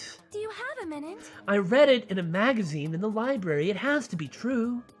catchphrase? Do you have a minute? I read it in a magazine in the library. It has to be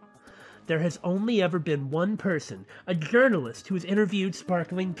true. There has only ever been one person, a journalist, who has interviewed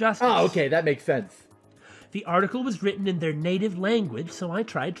Sparkling Justice. Oh, okay, that makes sense. The article was written in their native language, so I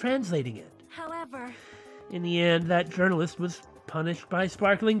tried translating it. However, In the end, that journalist was punished by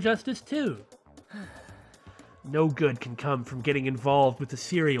Sparkling Justice, too. No good can come from getting involved with a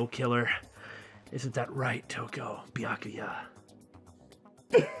serial killer. Isn't that right, Toko Byakuya?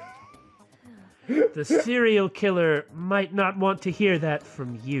 The serial killer might not want to hear that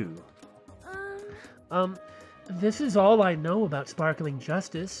from you. This is all I know about Sparkling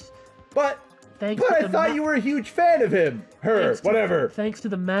Justice. But thanks But to I thought you were a huge fan of him. Her, whatever. Thanks to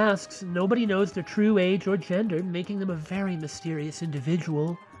the masks, nobody knows their true age or gender, making them a very mysterious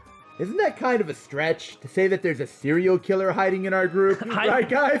individual. Isn't that kind of a stretch to say that there's a serial killer hiding in our group? Right,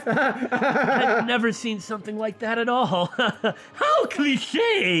 guys? I've never seen something like that at all. How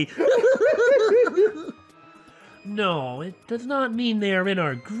cliché! No, it does not mean they are in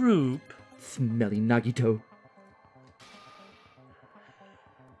our group. Smelly Nagito.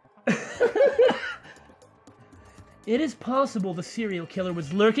 It is possible the serial killer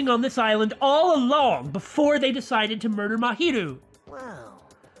was lurking on this island all along before they decided to murder Mahiru. Well,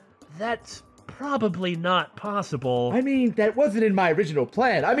 That's probably not possible. I mean, that wasn't in my original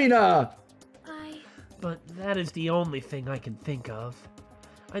plan. But that is the only thing I can think of.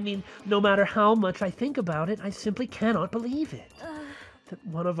 I mean, no matter how much I think about it, I simply cannot believe it. That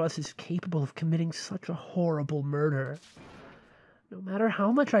one of us is capable of committing such a horrible murder. No matter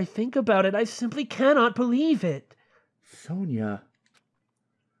how much I think about it, I simply cannot believe it. Sonia.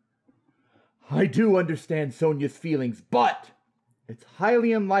 I do understand Sonia's feelings, but it's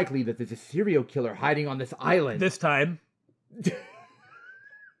highly unlikely that there's a serial killer hiding on this island. This time.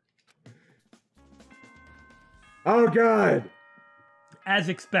 Oh, God. As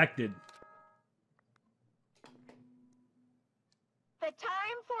expected. The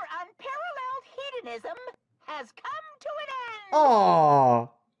time for unparalleled hedonism has come to an end. Aww.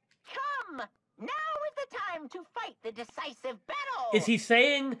 Come, now is the time to fight the decisive battle. Is he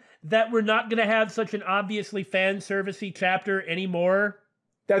saying that we're not going to have such an obviously fan-servicey chapter anymore?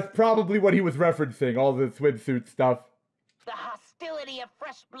 That's probably what he was referencing, all the swimsuit stuff. The hostility of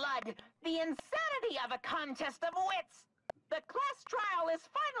fresh blood, the insanity of a contest of wits. The class trial is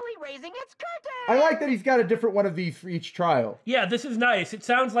finally raising its curtain. I like that he's got a different one of these for each trial. Yeah, this is nice. It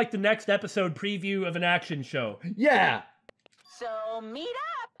sounds like the next episode preview of an action show. Yeah. So meet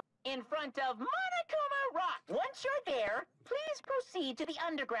up in front of Monokuma Rock. Once you're there, please proceed to the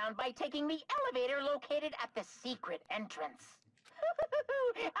underground by taking the elevator located at the secret entrance.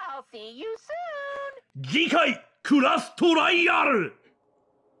 I'll see you soon. Jikai Kuras Torayar!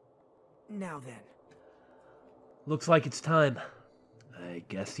 now then. Looks like it's time. I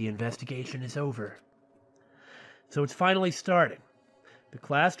guess the investigation is over. So it's finally starting. The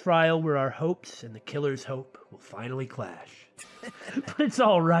class trial where our hopes and the killer's hope will finally clash. But it's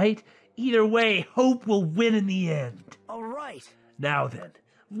all right. Either way, hope will win in the end. All right. Now then,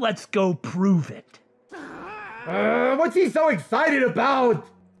 let's go prove it. What's he so excited about?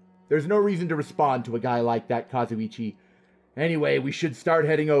 There's no reason to respond to a guy like that, Kazuichi. Anyway, we should start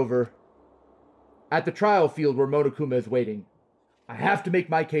heading over. At the trial field where Monokuma is waiting. I have to make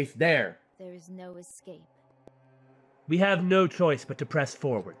my case there. There is no escape. We have no choice but to press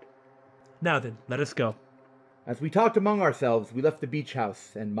forward. Now then, let us go. As we talked among ourselves, we left the beach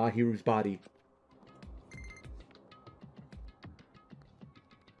house and Mahiru's body.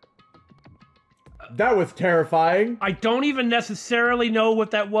 That was terrifying. I don't even necessarily know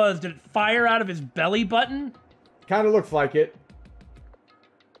what that was. Did it fire out of his belly button? Kinda looks like it.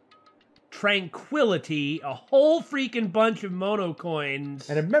 Tranquility, a whole freaking bunch of mono coins.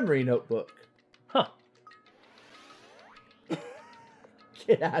 And a memory notebook. Huh.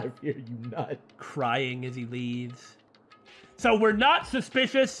 Get out of here, you nut. Crying as he leaves. So we're not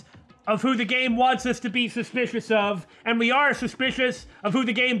suspicious of who the game wants us to be suspicious of, and we are suspicious of who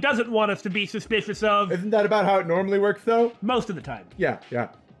the game doesn't want us to be suspicious of. Isn't that about how it normally works, though? Most of the time. Yeah.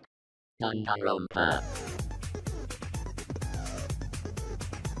 Danganronpa.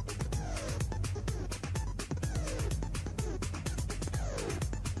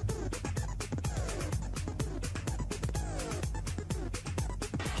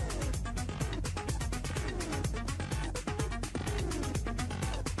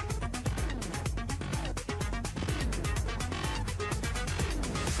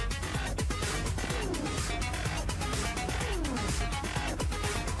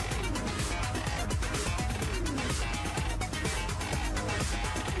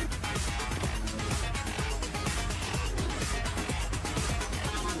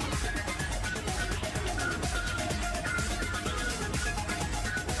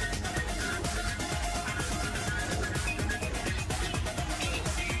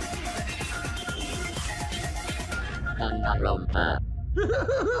 Danganronpa.